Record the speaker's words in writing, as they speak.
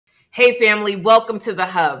Hey family, welcome to the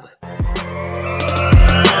Hub.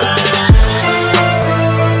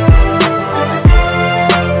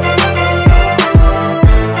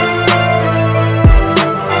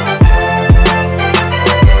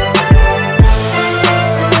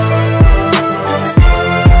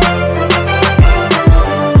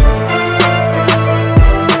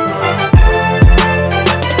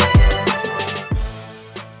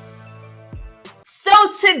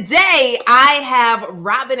 Today, I have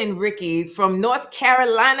Robyn and Ricky from North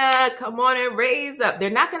Carolina. Come on and raise up. They're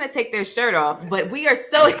not going to take their shirt off, but we are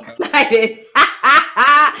so excited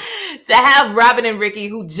to have Robyn and Ricky,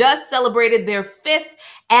 who just celebrated their 5th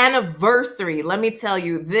anniversary. Let me tell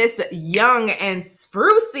you, this young and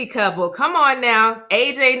sprucey couple, come on now,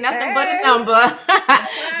 age ain't nothing but a number.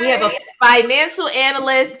 We have a financial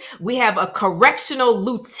analyst. We have a correctional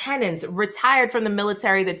lieutenant retired from the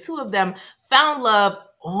military. The two of them found love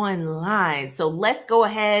online. So let's go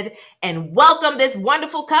ahead and welcome this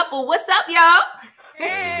wonderful couple. What's up, y'all?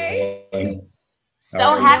 Hey.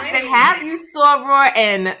 So happy to have you, Soror.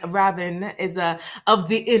 And Robyn is of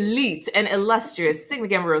the elite and illustrious Sigma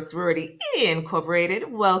Gamma Rho Sorority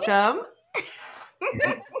Incorporated. Welcome.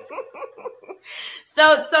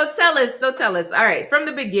 So tell us. All right, from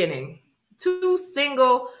the beginning, two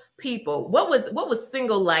single people. What was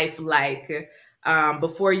single life like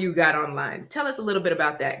before you got online? Tell us a little bit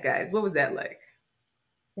about that, guys. What was that like?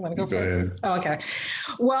 You want to go first? Oh, okay.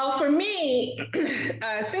 Well, for me,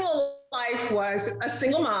 single life was a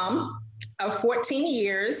single mom of 14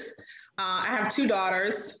 years. I have 2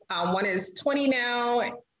 daughters. One is 20 now,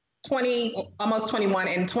 almost 21,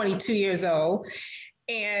 and 22 years old.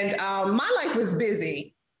 And my life was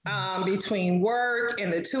busy between work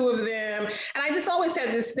and the 2 of them. And I just always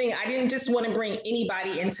had this thing. I didn't just want to bring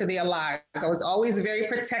anybody into their lives. I was always very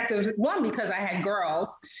protective. 1, because I had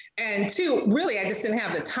girls, and 2, really, I just didn't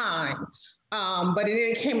have the time. But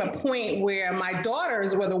it came a point where my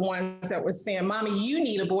daughters were the ones that were saying, "Mommy, you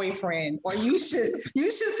need a boyfriend, or you should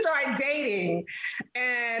start dating."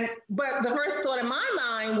 But the first thought in my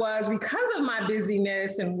mind was, because of my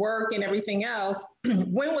busyness and work and everything else,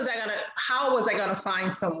 how was I gonna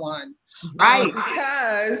find someone? Right.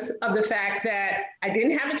 Because of the fact that I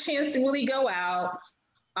didn't have a chance to really go out.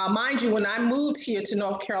 Mind you, when I moved here to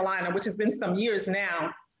North Carolina, which has been some years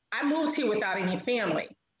now, I moved here without any family.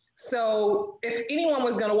 So if anyone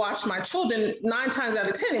was going to watch my children, 9 times out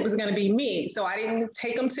of 10, it was going to be me. So I didn't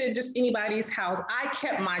take them to just anybody's house. I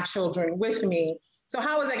kept my children with me. So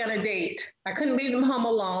how was I going to date? I couldn't leave them home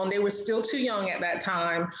alone. They were still too young at that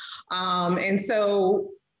time. And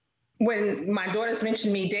so when my daughters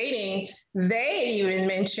mentioned me dating, they even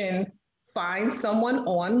mentioned find someone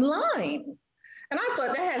online. And I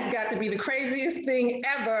thought that has got to be the craziest thing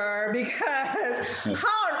ever, because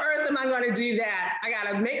how on earth am I going to do that? I got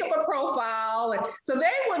to make up a profile. And so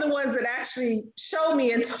they were the ones that actually showed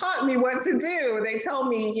me and taught me what to do. They told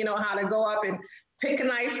me, how to go up and pick a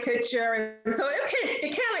nice picture. And so it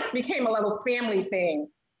kind of became a little family thing.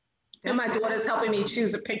 And my daughter's helping me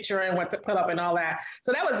choose a picture and what to put up and all that.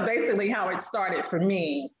 So that was basically how it started for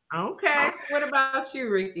me. Okay. So what about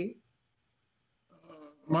you, Ricky?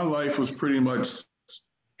 My life was pretty much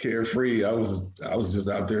carefree. I was just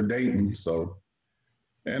out there dating. So,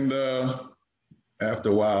 and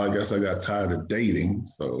after a while, I guess I got tired of dating.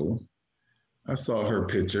 So I saw her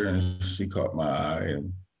picture and she caught my eye,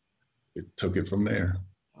 and it took it from there.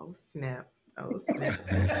 Oh, snap.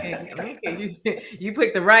 Okay. You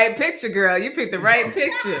picked the right picture, girl. You picked the right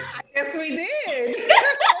picture. I guess we did.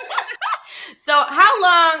 So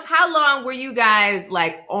how long were you guys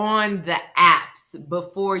like on the apps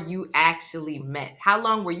before you actually met? How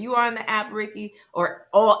long were you on the app, Ricky, or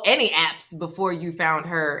any apps before you found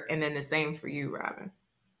her? And then the same for you, Robyn.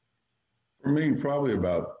 For me,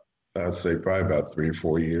 I'd say probably about 3 or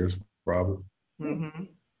 4 years, probably. Mm-hmm.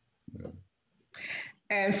 Yeah.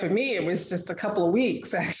 And for me, it was just a couple of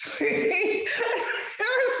weeks, actually. It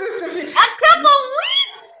was just a couple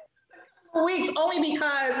of weeks, only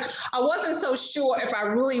because I wasn't so sure if I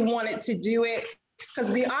really wanted to do it. Because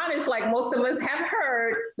to be honest, like most of us have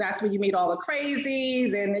heard, that's when you meet all the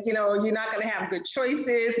crazies, and you're not going to have good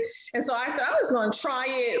choices. And so I said I was going to try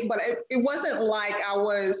it, but it wasn't like I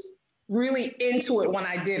was really into it when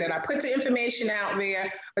I did it. I put the information out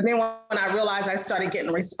there, but then when I realized I started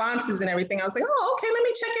getting responses and everything, I was like, oh, okay, let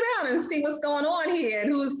me check it out and see what's going on here,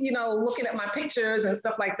 and who's looking at my pictures and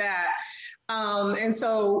stuff like that. And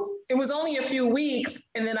so it was only a few weeks,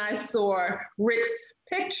 and then I saw Rick's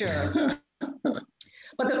picture.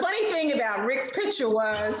 But the funny thing about Rick's picture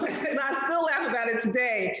was, and I still laugh about it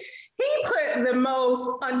today, he put the most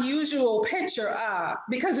unusual picture up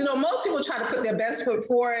because, most people try to put their best foot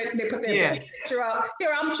forward. They put their best picture up. Here,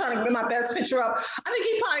 I'm trying to get my best picture up. I think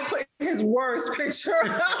he probably put his worst picture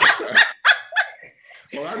up.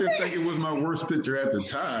 Well, I didn't think it was my worst picture at the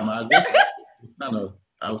time. I guess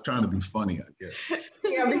I was trying to be funny, I guess.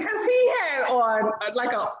 Yeah, because he had on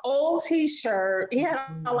like an old t-shirt. He had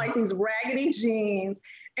on like these raggedy jeans,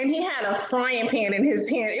 and he had a frying pan in his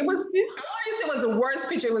hand. It was, I don't say it was the worst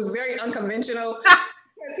picture. It was very unconventional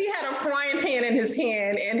because he had a frying pan in his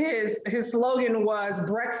hand, and his slogan was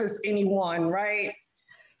 "Breakfast anyone," right?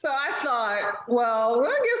 So I thought, well,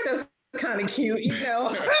 I guess that's kind of cute, if I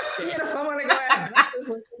want to go have breakfast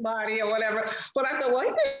with somebody or whatever. But I thought, well,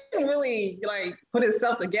 he didn't really like put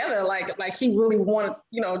himself together like he really wanted,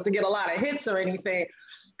 to get a lot of hits or anything.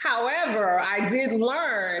 However, I did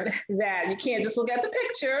learn that you can't just look at the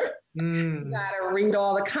picture. You gotta read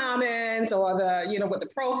all the comments or what the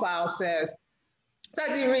profile says. So I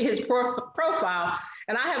did read his profile,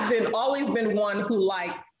 and I have always been one who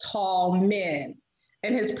liked tall men.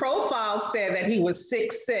 And his profile said that he was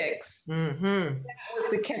 6'6". That was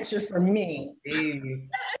the catcher for me.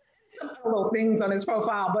 Some little things on his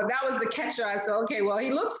profile, but that was the catcher. I said, okay, well, he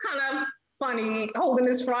looks kind of funny holding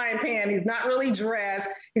his frying pan. He's not really dressed.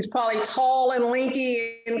 He's probably tall and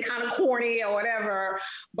lanky and kind of corny or whatever.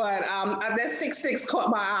 But that 6'6" caught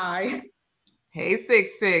my eye. Hey,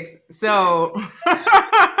 6'6". So,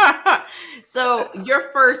 so your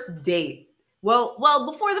first date. Well,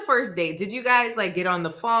 before the first date, did you guys like get on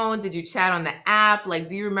the phone? Did you chat on the app? Like,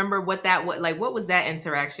 do you remember what was that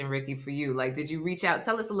interaction, Ricky, for you? Like, did you reach out?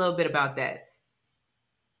 Tell us a little bit about that.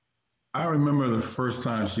 I remember the first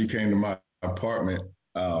time she came to my apartment.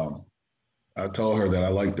 I told her that I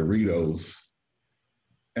liked Doritos.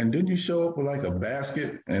 And didn't you show up with like a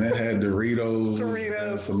basket and it had Doritos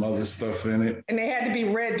and some other stuff in it? And they had to be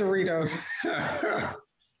red Doritos.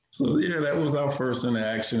 So yeah, that was our first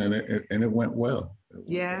interaction, and it went well.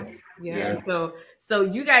 Yeah. So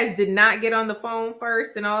you guys did not get on the phone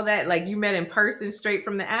first and all that. Like you met in person straight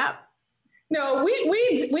from the app. No,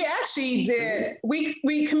 we actually did.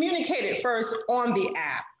 We communicated first on the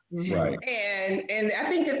app. Right. And I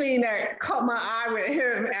think the thing that caught my eye with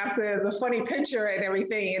him after the funny picture and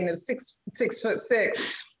everything in the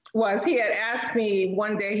 6'6" was he had asked me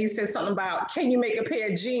one day. He said something about, "Can you make a pair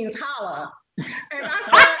of jeans holla?" And I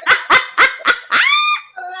thought,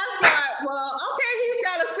 well, okay, he's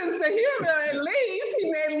got a sense of humor at least.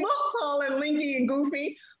 He may look tall and lanky and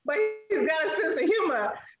goofy, but he's got a sense of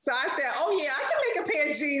humor. So I said, oh yeah, I can make a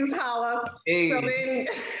pair of jeans holla. Hey.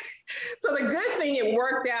 So the good thing, it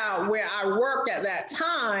worked out where I worked at that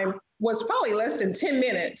time was probably less than 10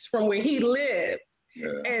 minutes from where he lived. Yeah.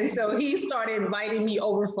 And so he started inviting me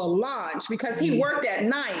over for lunch because he worked at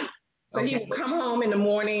night. So he would come home in the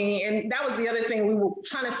morning, and that was the other thing. We were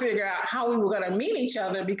trying to figure out how we were going to meet each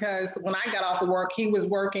other because when I got off of work, he was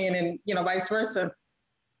working and, vice versa.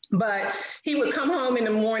 But he would come home in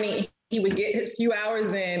the morning. He would get his few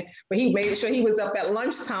hours in, but he made sure he was up at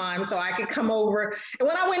lunchtime so I could come over. And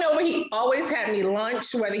when I went over, he always had me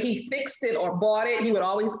lunch, whether he fixed it or bought it. He would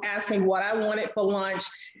always ask me what I wanted for lunch.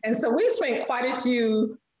 And so we spent quite a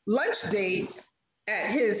few lunch dates at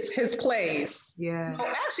his place. Yeah. Oh,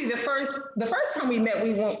 actually, the first time we met,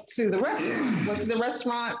 we went to the restaurant. Was it the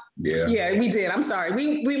restaurant? Yeah. Yeah, we did. I'm sorry.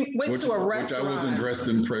 We went to a restaurant. Which I wasn't dressed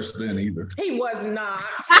and pressed then either. He was not.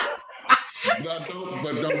 I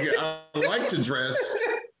like to dress,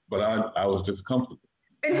 but I was just comfortable.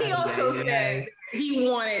 And he also said he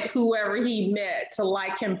wanted whoever he met to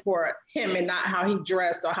like him for him and not how he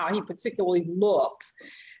dressed or how he particularly looked.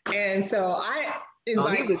 And so he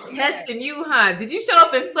was testing you, huh? Did you show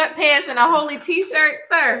up in sweatpants and a holy t-shirt,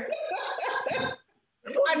 sir?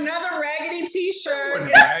 Another raggedy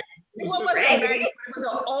t-shirt. What was it? It was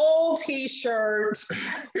an old t-shirt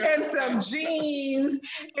and some jeans.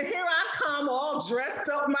 And here I come all dressed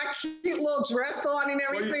up, my cute little dress on and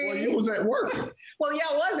everything. Well, you was at work. Well, yeah,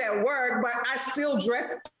 I was at work, but I still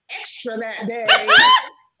dressed extra that day.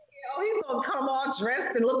 He's gonna come all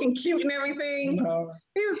dressed and looking cute and everything.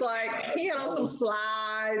 He was like, he had on some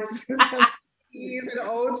slides, some keys, and an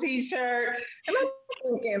old t-shirt. And I'm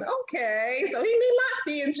thinking, okay, so he may not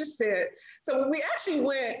be interested. So we actually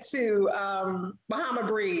went to Bahama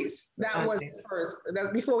Breeze. That was the first.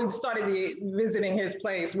 Before we started visiting his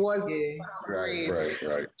place was Bahama Breeze.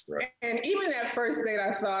 Right. And even that first date,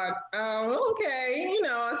 I thought, okay,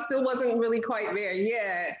 I still wasn't really quite there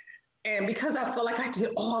yet. And because I felt like I did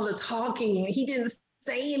all the talking, he didn't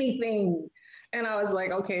say anything. And I was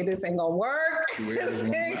like, okay, this ain't gonna work. This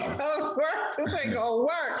ain't gonna work. This ain't gonna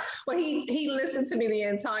work. But he listened to me the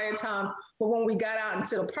entire time. But when we got out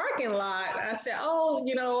into the parking lot, I said, oh,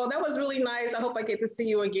 that was really nice. I hope I get to see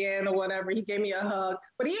you again or whatever. He gave me a hug.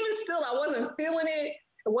 But even still, I wasn't feeling it.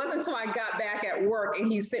 It wasn't until I got back at work and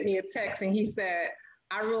he sent me a text and he said,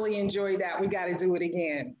 I really enjoyed that. We got to do it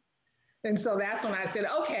again. And so that's when I said,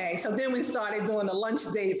 okay. So then we started doing the lunch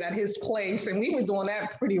dates at his place, and we were doing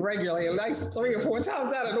that pretty regularly, like 3 or 4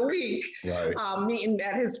 times out of the week, right. Meeting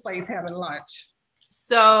at his place, having lunch.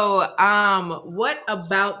 So what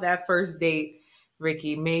about that first date,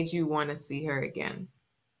 Ricky, made you want to see her again?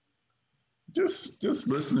 Just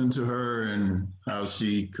listening to her and how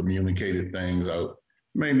she communicated things out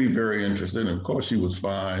made me very interested. And of course, she was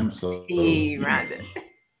fine. So hey, Rhonda.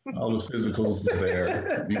 All the physicals were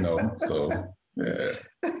there, so yeah.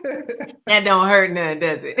 That don't hurt none,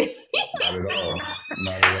 does it? Not at all.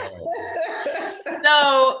 Not at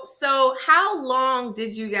all. So how long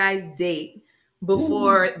did you guys date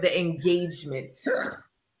before the engagement?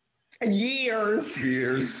 Years.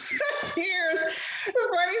 Years. The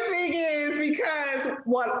funny thing is, because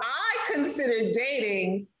what I considered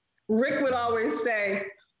dating, Rick would always say,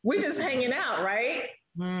 we're just hanging out, right?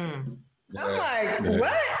 I'm like,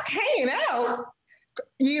 what? Hanging out?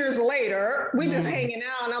 Years later, we just hanging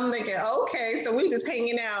out. And I'm thinking, okay, so we just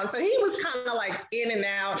hanging out. So he was kind of like in and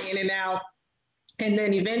out. And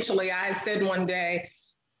then eventually I said one day,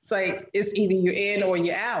 it's like, it's either you're in or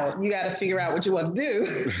you're out. You got to figure out what you want to do.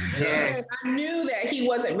 And I knew that he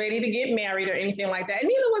wasn't ready to get married or anything like that. And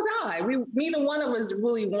neither was I. Neither one of us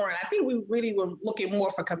really weren't. I think we really were looking more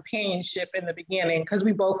for companionship in the beginning because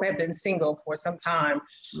we both had been single for some time.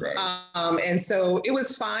 Right. And so it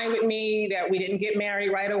was fine with me that we didn't get married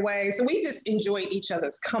right away. So we just enjoyed each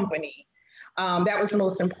other's company. That was the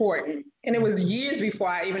most important. And it was years before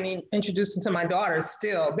I even introduced him to my daughters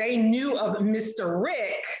still. They knew of Mr.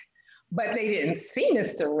 Rick, but they didn't see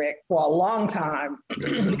Mr. Rick for a long time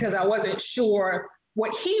because I wasn't sure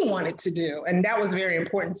what he wanted to do. And that was very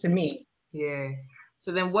important to me. Yeah.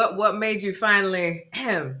 So then what made you finally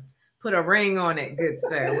put a ring on it, good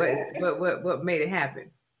sir? What made it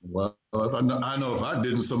happen? Well, if I know if I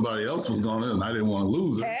didn't, somebody else was going to, and I didn't want to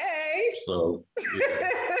lose it. Hey. So yeah.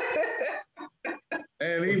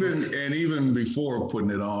 And even before putting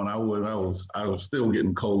it on, I was still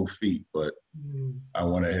getting cold feet, but I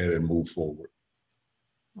went ahead and moved forward.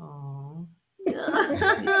 Oh.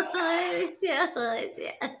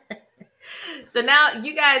 So now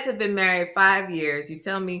you guys have been married 5 years. You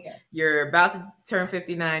tell me you're about to turn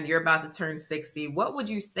 59, you're about to turn 60. What would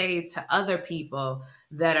you say to other people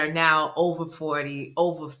that are now over 40,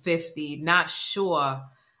 over 50, not sure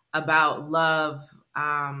about love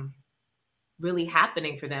really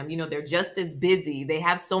happening for them? They're just as busy. They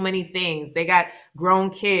have so many things. They got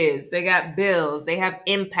grown kids. They got bills. They have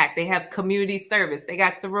impact. They have community service. They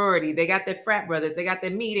got sorority. They got their frat brothers. They got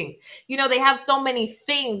their meetings. They have so many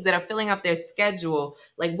things that are filling up their schedule.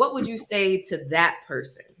 Like, what would you say to that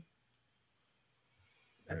person?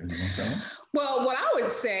 Well, what I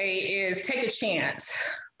would say is take a chance.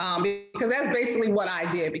 Because that's basically what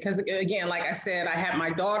I did. Because again, like I said, I had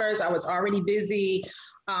my daughters. I was already busy.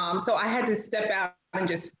 So I had to step out and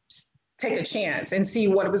just take a chance and see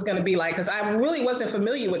what it was going to be like, because I really wasn't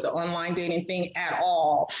familiar with the online dating thing at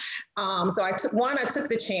all. So I took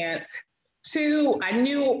the chance. 2, I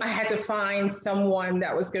knew I had to find someone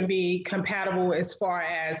that was going to be compatible as far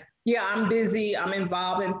as, yeah, I'm busy, I'm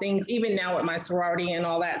involved in things, even now with my sorority and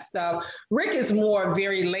all that stuff. Rick is more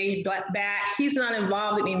very laid back. He's not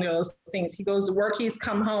involved in any of those things. He goes to work, he's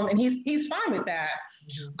come home, and he's fine with that.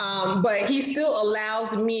 But he still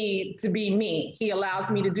allows me to be me. He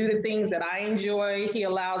allows me to do the things that I enjoy. He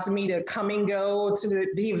allows me to come and go to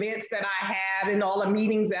the events that I have and all the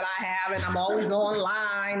meetings that I have, and I'm always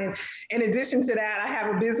online. And in addition to that, I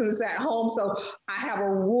have a business at home. So I have a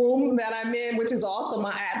room that I'm in, which is also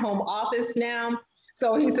my at-home office now.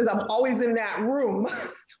 So he says I'm always in that room,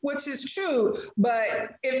 which is true.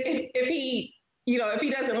 But if he if he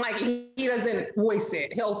doesn't like it, he doesn't voice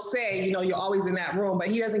it. He'll say, you're always in that room, but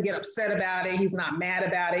he doesn't get upset about it. He's not mad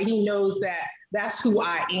about it. He knows that that's who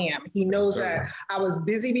I am. He knows that I was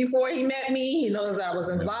busy before he met me. He knows I was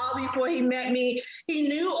involved before he met me. He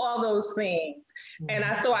knew all those things. And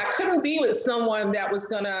so I couldn't be with someone that was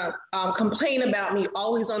going to complain about me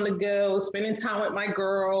always on the go, spending time with my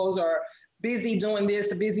girls, or busy doing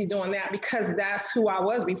this or busy doing that, because that's who I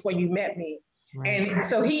was before you met me. Right. And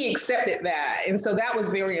so he accepted that. And so that was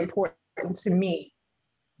very important to me.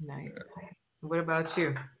 Nice. What about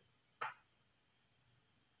you?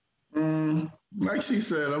 Like she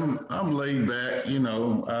said, I'm laid back,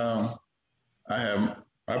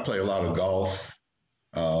 I play a lot of golf,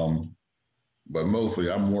 but mostly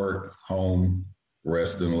I'm work, home,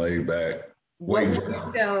 resting, laid back, waiting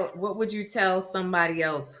for. What would you tell somebody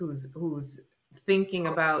else who's thinking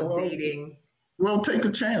about Well, dating? well, take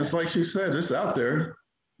a chance. Like she said, it's out there.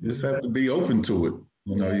 You just have to be open to it.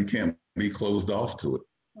 You can't be closed off to it.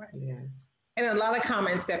 Right. Yeah. And a lot of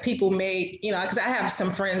comments that people made, because I have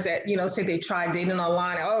some friends that, say they tried dating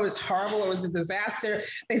online. Oh, it was horrible. It was a disaster.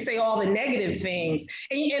 They say all the negative things.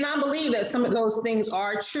 And I believe that some of those things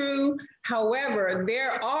are true. However,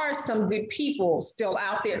 there are some good people still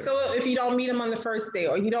out there. So if you don't meet them on the first day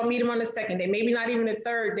or you don't meet them on the second day, maybe not even the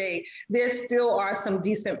third day, there still are some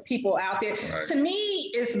decent people out there. Right. To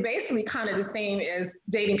me, it's basically kind of the same as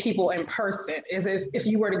dating people in person, as if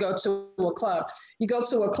you were to go to a club. You go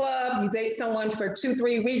to a club, you date someone for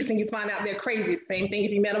 2-3 weeks and you find out they're crazy. Same thing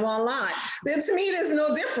if you met them online. Then to me, there's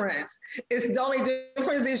no difference. It's the only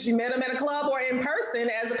difference is you met them at a club or in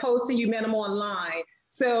person as opposed to you met them online.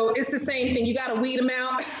 So it's the same thing. You got to weed them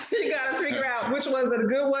out. You got to figure out which ones are the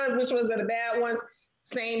good ones, which ones are the bad ones.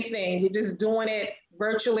 Same thing. You're just doing it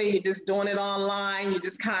virtually. You're just doing it online. You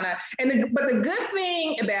just kind of, but the good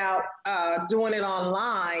thing about doing it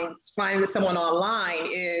online, finding someone online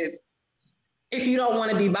is, if you don't want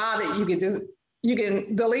to be bothered, you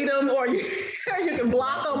can delete them or you can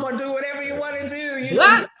block them or do whatever you want to do.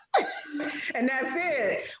 And that's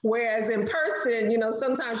it. Whereas in person,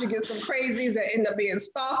 sometimes you get some crazies that end up being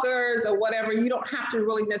stalkers or whatever. You don't have to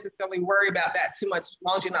really necessarily worry about that too much as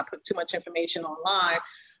long as you're not putting too much information online.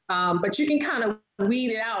 But you can kind of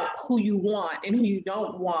weed out who you want and who you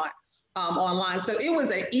don't want online. So it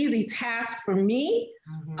was an easy task for me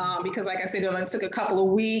because, like I said, it only took a couple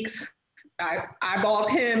of weeks. I eyeballed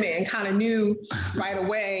him and kind of knew right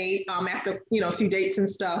away after, a few dates and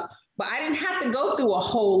stuff, but I didn't have to go through a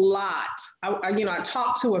whole lot. I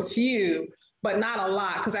talked to a few, but not a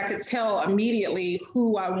lot because I could tell immediately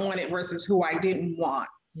who I wanted versus who I didn't want.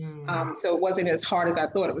 So it wasn't as hard as I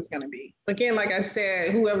thought it was going to be. Again, like I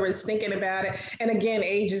said, whoever is thinking about it, and again,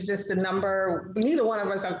 age is just a number. Neither one of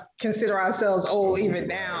us consider ourselves old even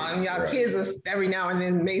now. And y'all kids every now and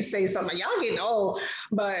then may say something, y'all getting old,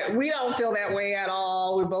 but we don't feel that way at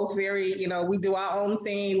all. We're both very, we do our own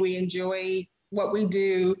thing. We enjoy what we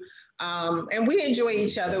do. And we enjoy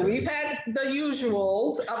each other. We've had the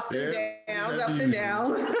usuals, ups and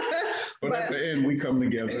downs. But at the end, we come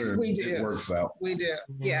together and it works out. We do,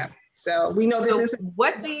 yeah. So we know that this is...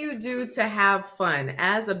 What do you do to have fun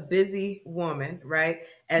as a busy woman, right?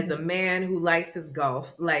 As a man who likes his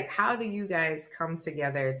golf, like how do you guys come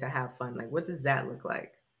together to have fun? Like what does that look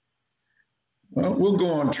like? Well, we'll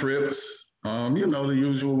go on trips. The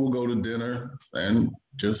usual, we'll go to dinner and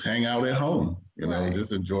just hang out at home,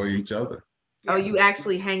 just enjoy each other. Oh, you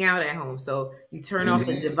actually hang out at home. So you turn off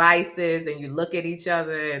the devices and you look at each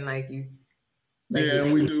other and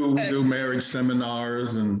we do marriage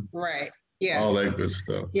seminars and all that good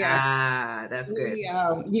stuff. Yeah. That's good.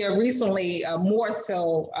 Recently more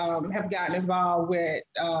so have gotten involved with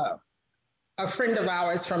a friend of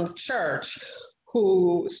ours from church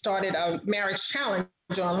who started a marriage challenge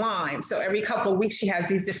online. So every couple of weeks she has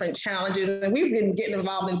these different challenges and we've been getting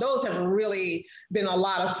involved in those. Have really been a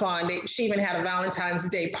lot of fun. She even had a Valentine's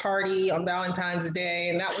Day party on Valentine's Day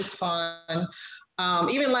and that was fun.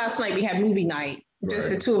 Even last night we had movie night. Just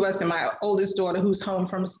the two of us and my oldest daughter who's home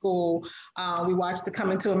from school. We watched the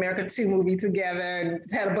Coming to America 2 movie together and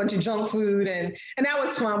had a bunch of junk food and that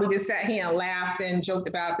was fun. We just sat here and laughed and joked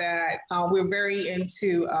about that. We're very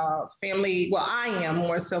into family, well, I am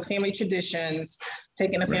more so family traditions,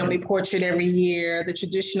 taking a family portrait every year, the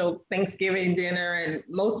traditional Thanksgiving dinner, and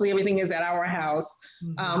mostly everything is at our house.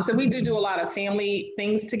 So we do a lot of family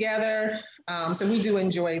things together. So we do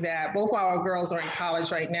enjoy that. Both our girls are in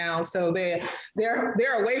college right now, so they're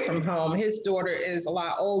away from home. His daughter is a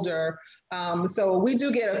lot older, so we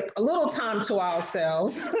do get a little time to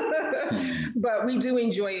ourselves, but we do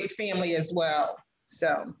enjoy family as well.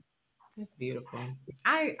 So that's beautiful.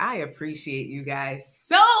 I appreciate you guys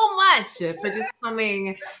so much for just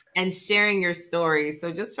coming and sharing your stories.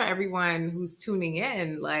 So just for everyone who's tuning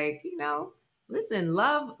in, listen,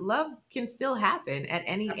 love can still happen at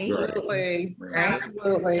any age. Right?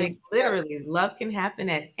 Absolutely. Literally, love can happen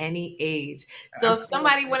at any age. So if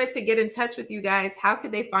somebody wanted to get in touch with you guys, how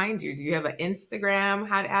could they find you? Do you have an Instagram?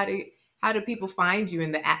 How do people find you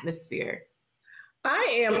in the atmosphere?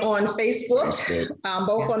 I am on Facebook,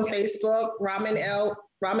 both on Facebook, Robyn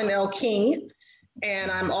L. King,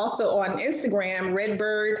 and I'm also on Instagram,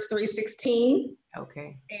 Redbird316.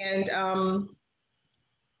 Okay. And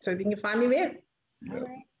so you can find me there. All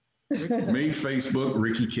right. Me, Facebook,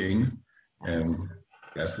 Ricky King, and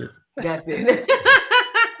that's it. That's it.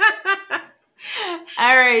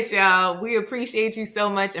 All right, y'all. We appreciate you so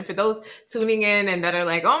much. And for those tuning in and that are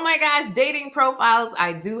like, oh my gosh, dating profiles,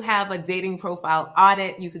 I do have a dating profile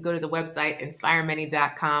audit. You could go to the website,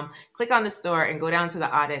 inspiremany.com, click on the store and go down to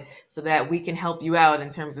the audit so that we can help you out in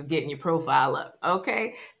terms of getting your profile up.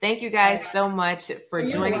 Okay. Thank you guys so much for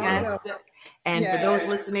joining us. And for those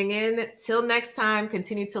listening in, till next time,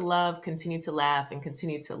 continue to love, continue to laugh, and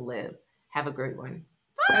continue to live. Have a great one.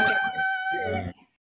 Bye.